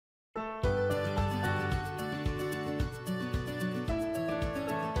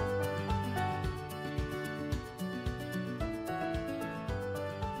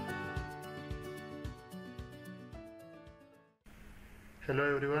Hello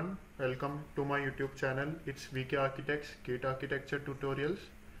everyone, welcome to my YouTube channel. It's VK Architects Gate Architecture Tutorials.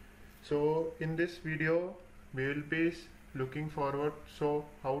 So in this video we will be looking forward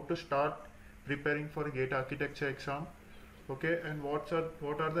how to start preparing for Gate Architecture exam. Okay, and what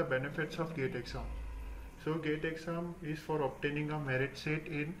are the benefits of Gate exam? So Gate exam is for obtaining a merit seat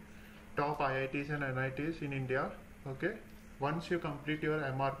in top IITs and NITs in India. Okay, once you complete your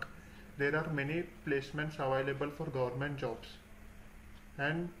MArch, there are many placements available for government jobs,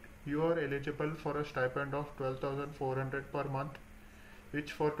 and you are eligible for a stipend of 12,400 per month,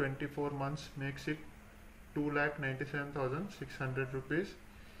 which for 24 months makes it 2,97,600 rupees.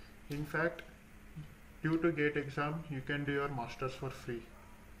 In fact, due to GATE exam, you can do your masters for free.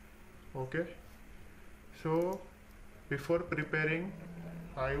 Okay, so before preparing,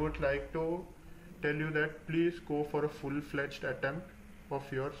 I would like to tell you that please go for a full-fledged attempt of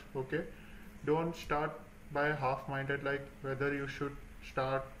yours. Okay, don't start by half-minded, like whether you should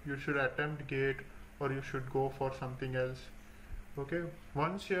attempt GATE or you should go for something else. Okay,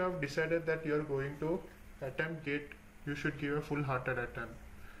 once you have decided that you are going to attempt GATE, you should give a full-hearted attempt.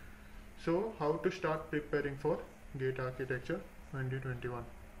 So how to start preparing for GATE Architecture 2021?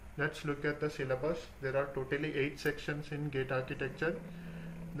 Let's look at the syllabus. There are totally 8 sections in GATE Architecture.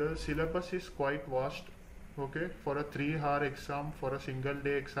 The syllabus is quite vast. Okay, for a 3-hour exam, for a single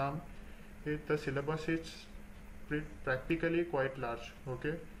day exam, the syllabus is practically quite large.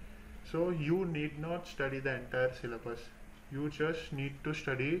 Okay, so you need not study the entire syllabus, you just need to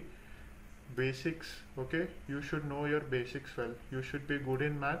study basics. Okay, you should know your basics well, you should be good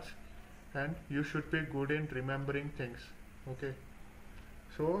in maths and you should be good in remembering things. Okay,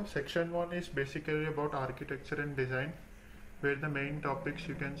 so section 1 is basically about architecture and design, where the main topics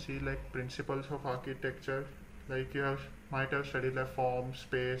you can see like principles of architecture, like you might have studied like form,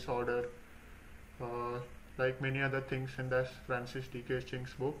 space, order, like many other things in this Francis D.K.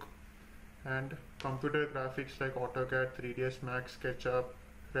 Ching's book, and computer graphics like AutoCAD, 3ds Max, SketchUp,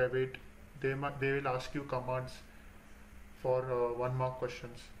 Revit. They will ask you commands for 1-mark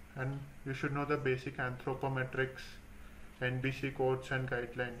questions, and you should know the basic anthropometrics, NBC codes and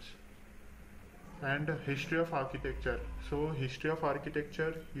guidelines, and history of architecture. So history of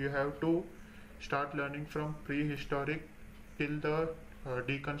architecture, you have to start learning from prehistoric till the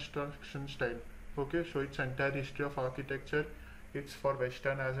deconstruction style. Okay, so it's entire history of architecture. It's for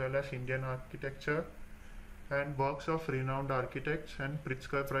Western as well as Indian architecture, and works of renowned architects and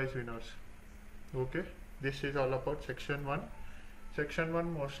Pritzker Prize winners. Okay, this is all about section 1. Section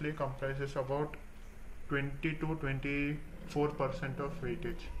 1 mostly comprises about 20 to 24% of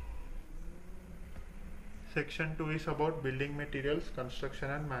weightage. Section 2 is about building materials, construction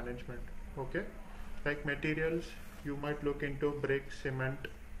and management. Okay, like materials, you might look into brick, cement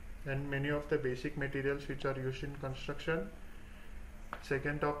and many of the basic materials which are used in construction.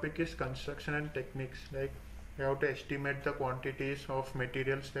 Second topic is construction and techniques, like you have to estimate the quantities of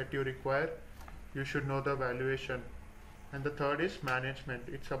materials that you require, you should know the valuation. And the third is management,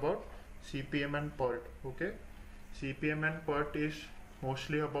 it's about CPM and PERT. Okay, CPM and PERT is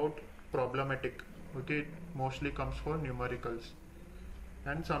mostly about problematic. Okay, it mostly comes for numericals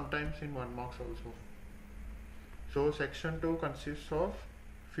and sometimes in 1 marks also. So section 2 consists of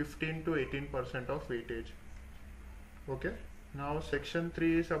 15 to 18% of weightage. Okay, now section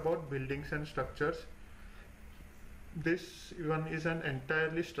 3 is about buildings and structures. This one is an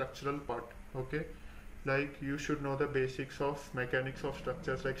entirely structural part. Okay, like you should know the basics of mechanics of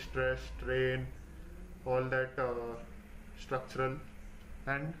structures like stress, strain, all that structural,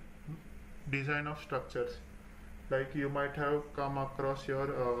 and design of structures. Like you might have come across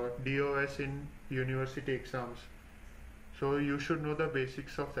your DOS in university exams, so you should know the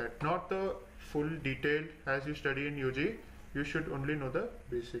basics of that, not the full detail as you study in UG, you should only know the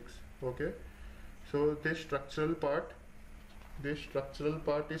basics. Okay, so this structural part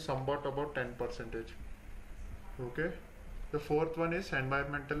is somewhat about 10%. Okay, the fourth one is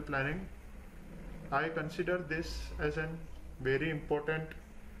environmental planning. I consider this as a very important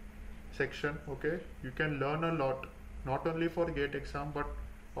section. Okay, you can learn a lot, not only for GATE exam but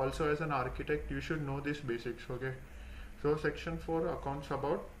also as an architect you should know these basics. Okay, so section 4 accounts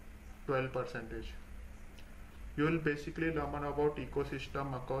about 12%. You will basically learn about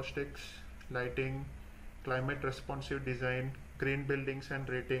ecosystem, acoustics, lighting, climate responsive design, green buildings and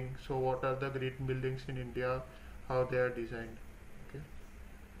rating. So what are the green buildings in India, how they are designed. Okay,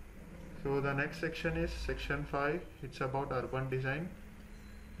 so the next section is section 5. It's about urban design.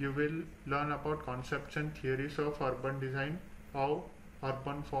 You will learn about concepts and theories of urban design, how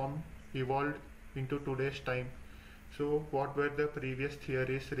urban form evolved into today's time. So what were the previous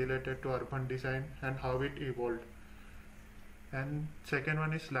theories related to urban design and how it evolved. And second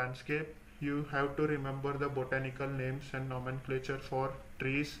one is landscape. You have to remember the botanical names and nomenclature for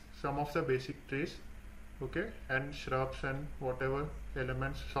trees, some of the basic trees, okay, and shrubs and whatever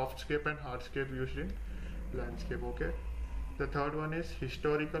elements, softscape and hardscape used in landscape, okay. The third one is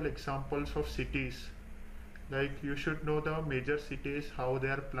historical examples of cities. Like you should know the major cities, how they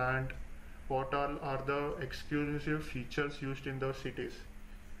are planned, what all are the exclusive features used in those cities,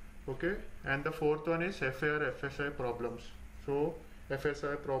 okay. And the fourth one is FAR FSI problems. So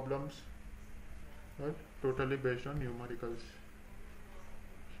FSI problems are totally based on numericals.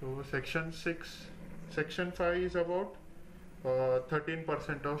 So section 5 is about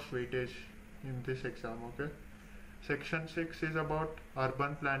 13% of weightage in this exam, okay. Section 6 is about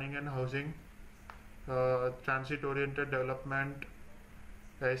urban planning and housing, transit oriented development,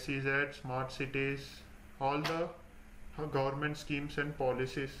 SEZ, smart cities. All the government schemes and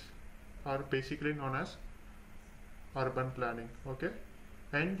policies are basically known as urban planning, okay.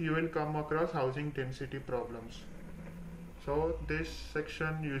 And you will come across housing density problems. So this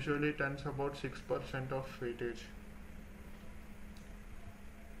section usually tends about 6% of weightage.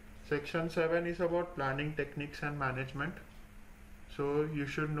 Section 7 is about planning techniques and management. So you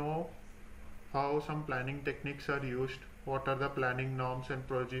should know how some planning techniques are used, what are the planning norms and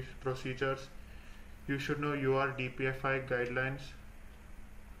procedures. You should know UR-DPFI guidelines,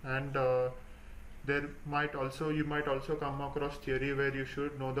 and you might also come across theory where you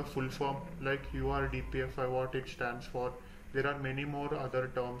should know the full form, like UR-DPFI, what it stands for. There are many more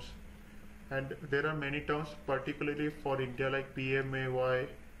other terms, and there are many terms particularly for India, like PMAY,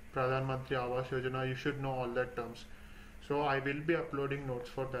 Pradhan Mantri Awas Yojana. You should know all that terms. So I will be uploading notes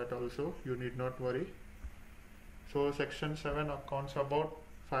for that also, you need not worry. So section 7 accounts about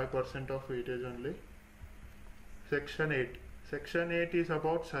 5% of weightage only. Section 8. Section 8 is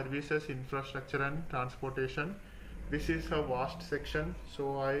about services, infrastructure and transportation. This is a vast section,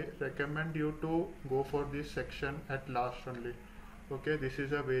 so I recommend you to go for this section at last only. Okay, this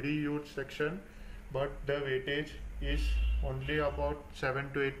is a very huge section, but the weightage is only about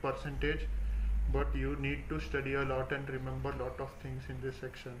 7 to 8%, but you need to study a lot and remember a lot of things in this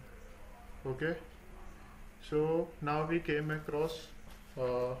section. Okay, so now we came across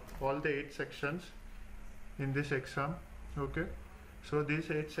all the 8 sections in this exam, okay. So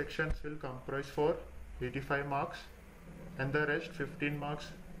these 8 sections will comprise for 85 marks, and the rest 15 marks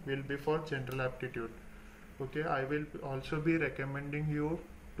will be for general aptitude, okay. I will also be recommending you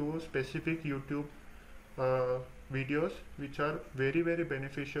to specific YouTube videos which are very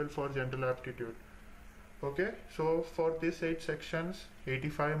beneficial for general aptitude, okay. So for these 8 sections,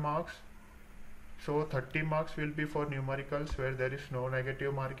 85 marks, so 30 marks will be for numericals where there is no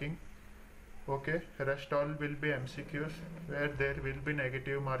negative marking, okay. Rest all will be MCQs where there will be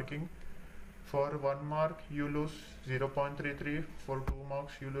negative marking. For 1 mark you lose 0.33, for 2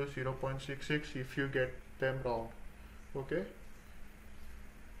 marks you lose 0.66 if you get them wrong, okay.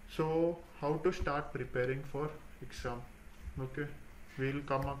 So how to start preparing for exam, okay. We'll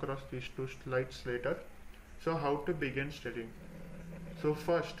come across these 2 slides later. So how to begin studying. So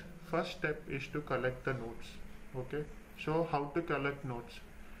first step is to collect the notes, okay. So how to collect notes.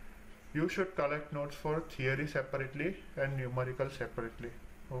 You should collect notes for theory separately and numerical separately,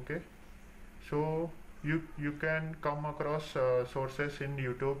 okay. So you can come across sources in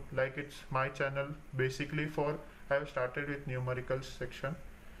YouTube, like it's my channel basically for, I have started with numericals section.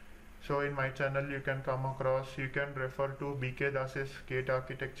 So in my channel you can come across, you can refer to BK Das's Gate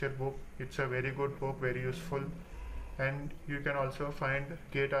Architecture book. It's a very good book, very useful. And you can also find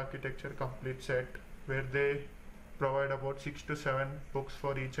Gate Architecture complete set, where they provide about 6 to 7 books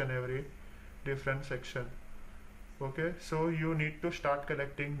for each and every different section, okay. So you need to start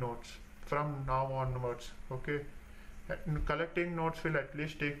collecting notes from now onwards, okay. And collecting notes will at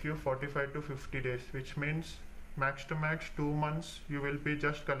least take you 45 to 50 days, which means max to max 2 months you will be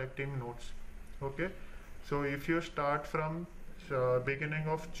just collecting notes, okay. So if you start from beginning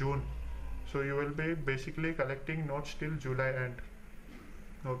of June, so you will be basically collecting notes till July end,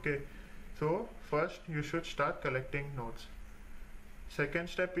 okay. So first you should start collecting notes. Second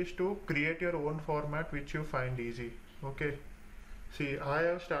step is to create your own format which you find easy, okay. See, I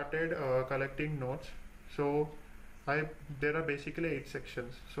have started collecting notes. So there are basically 8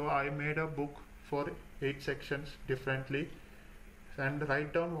 sections, so I made a book for 8 sections differently, and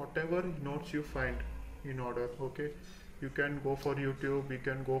write down whatever notes you find in order, okay. You can go for YouTube, you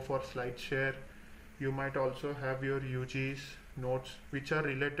can go for SlideShare, you might also have your UG's notes which are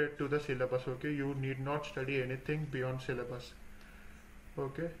related to the syllabus, okay. You need not study anything beyond syllabus,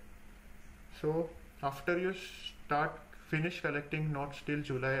 okay. So after you finish collecting notes till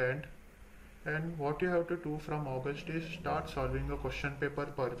July end, And what you have to do from August is start solving a question paper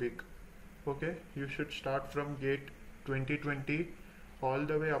per week. Okay, you should start from GATE 2020 all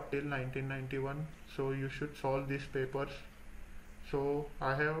the way up till 1991. So you should solve these papers. So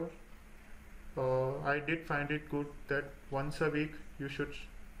I did find it good that once a week you should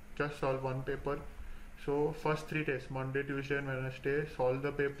just solve one paper. So first 3 days, Monday, Tuesday and Wednesday, solve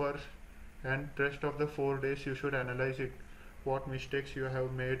the papers, and rest of the 4 days you should analyze it, what mistakes you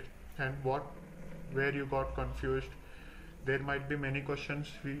have made and where you got confused. There might be many questions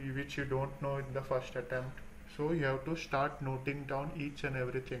which you don't know in the first attempt. So you have to start noting down each and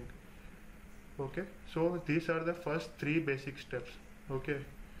everything. Okay, so these are the first 3 basic steps. Okay,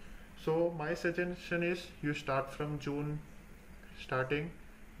 so my suggestion is you start from June starting.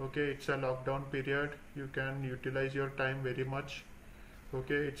 Okay, it's a lockdown period, you can utilize your time very much.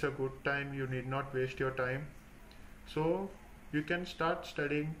 Okay, it's a good time, you need not waste your time. So you can start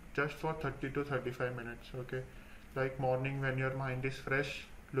studying just for 30 to 35 minutes. Okay, like morning when your mind is fresh,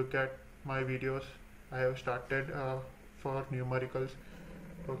 look at my videos. I have started for numericals.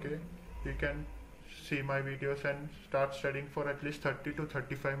 Okay, you can see my videos and start studying for at least 30 to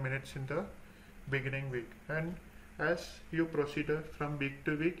 35 minutes in the beginning week, and as you proceed from week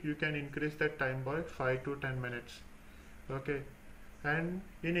to week you can increase that time by 5 to 10 minutes. Okay, and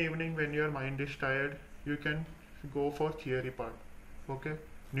in evening when your mind is tired you can go for theory part. Okay,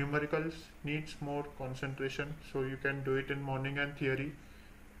 numericals needs more concentration, so you can do it in morning, and theory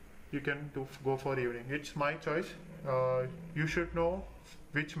you can go for evening. It's my choice. You should know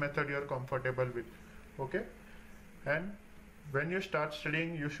which method you are comfortable with. Okay, and when you start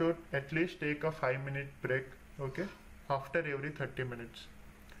studying you should at least take a 5-minute break. Okay, after every 30 minutes.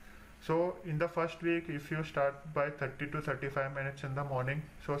 So in the first week if you start by 30 to 35 minutes in the morning,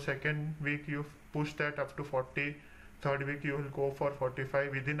 so second week you push that up to 40, third week you will go for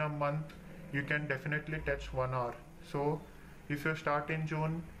 45. Within a month you can definitely touch 1 hour. So if you start in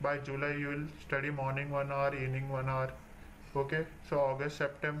June, by July you will study morning 1 hour, evening 1 hour. Okay, so August,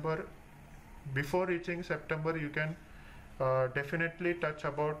 September, before reaching September you can definitely touch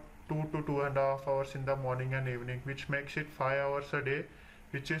about 2 to 2.5 hours in the morning and evening, which makes it 5 hours a day,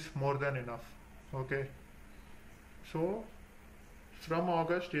 which is more than enough. Okay, so from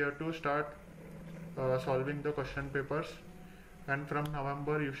August you have to start solving the question papers, and from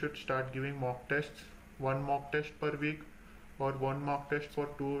November you should start giving mock tests, 1 mock test per week or 1 mock test for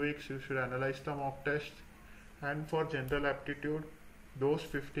 2 weeks. You should analyze the mock test, and for general aptitude those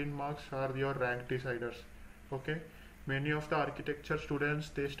 15 marks are your rank deciders. Okay, many of the architecture students,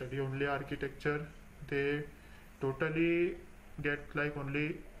 they study only architecture, they totally get like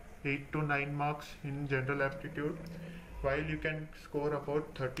only 8 to 9 marks in general aptitude, while you can score about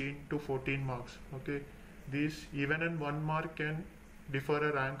 13 to 14 marks. Okay, these even in 1 mark can differ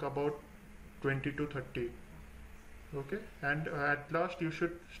a rank about 20 to 30. Okay, and at last you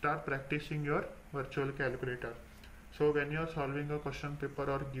should start practicing your virtual calculator. So when you are solving a question paper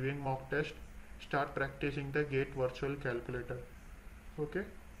or giving mock test, start practicing the GATE virtual calculator. Okay,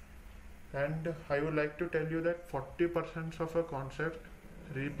 and I would like to tell you that 40% of a concept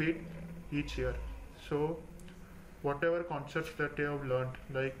repeat each year. So whatever concepts that you have learned,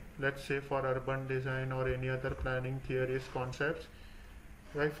 like let's say for urban design or any other planning theories concepts,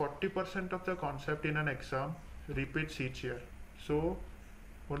 like 40% of the concept in an exam repeats each year. So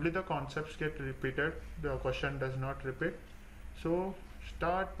only the concepts get repeated, the question does not repeat. So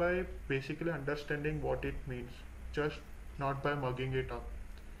start by basically understanding what it means, just not by mugging it up.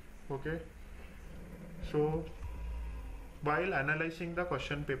 Okay, so while analyzing the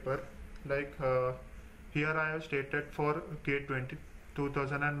question paper, like here I have stated for GATE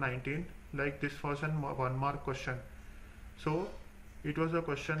 2019, like this was an 1 mark question. So it was a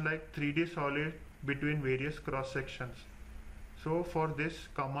question like 3D solid between various cross sections. So for this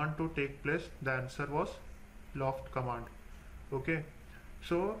command to take place, the answer was loft command. Okay,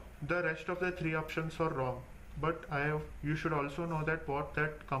 so the rest of the 3 options are wrong, but you should also know that what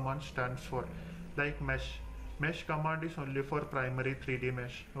that command stands for. Like mesh command is only for primary 3D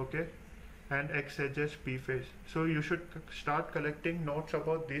mesh. Okay, and X edges, P face. So you should start collecting notes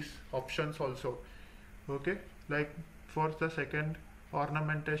about these options also. Okay, like for the second,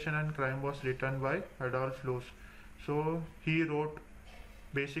 ornamentation and crime was written by Adolf Loos. So he wrote,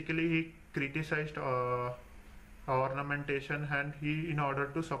 basically he criticized ornamentation, and in order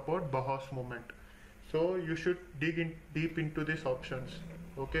to support Bauhaus movement. So you should dig in deep into these options.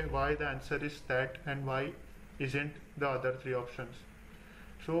 Okay, why the answer is that and why isn't the other 3 options.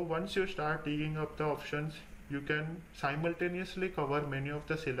 So once you start digging up the options, you can simultaneously cover many of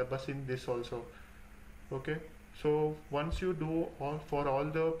the syllabus in this also. Okay, So once you do all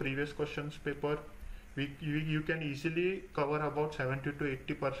the previous questions paper, you can easily cover about 70 to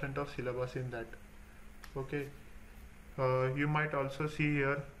 80% of syllabus in that. Okay. You might also see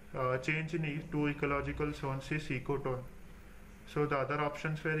here change in two ecological zones is ecotone. So the other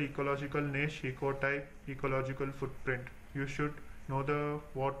options were ecological niche, ecotype, ecological footprint. You should know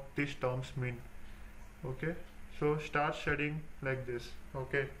what these terms mean. Okay. So start studying like this.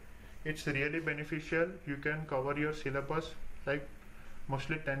 Okay. It's really beneficial. You can cover your syllabus like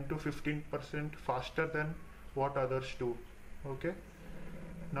mostly 10 to 15% faster than what others do. Okay.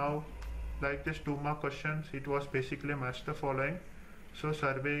 Now, like this 2 mark questions, it was basically match the following. So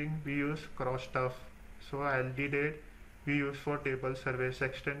surveying we use cross-staff. So LD date we use for table survey.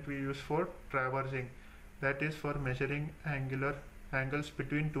 Sextant we use for traversing. That is for measuring angles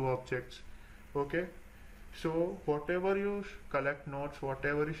between two objects. Okay. So whatever you collect notes,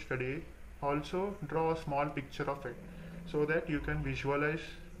 whatever you study, also draw a small picture of it so that you can visualize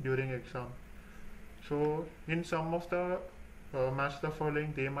during exam. So in some of the match the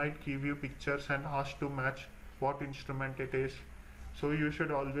following, they might give you pictures and ask to match what instrument it is. So you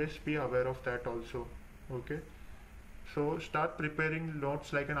should always be aware of that also. Okay. So start preparing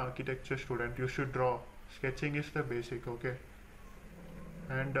notes like an architecture student. You should draw. Sketching is the basic. Okay.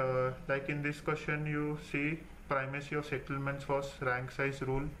 And like in this question you see primacy of settlements was rank size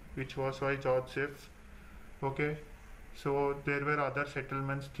rule, which was by George Jeffs. Okay. So there were other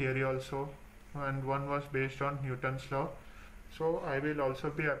settlements theory also, and one was based on Newton's law. So I will also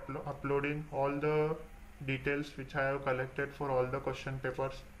be uploading all the details which I have collected for all the question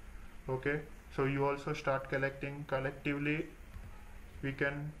papers. Okay. So you also start collecting. Collectively we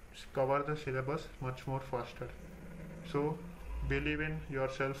can cover the syllabus much more faster. So believe in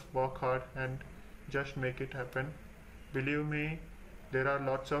yourself, work hard, and just make it happen. Believe me, there are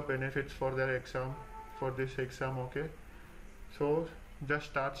lots of benefits for this exam. Okay. So just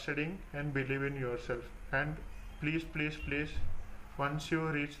start studying and believe in yourself. And please, once you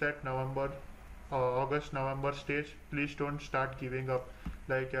reach that August November stage, please don't start giving up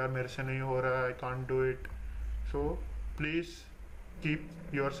like yaar mere se nahi ho raha, I can't do it. So please keep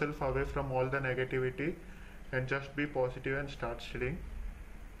yourself away from all the negativity and just be positive and start studying.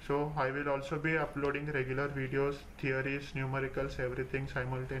 So I will also be uploading regular videos, theories, numericals, everything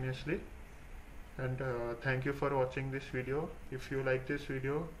simultaneously. And thank you for watching this video. If you like this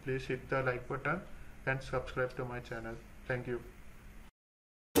video, please hit the like button and subscribe to my channel. Thank you.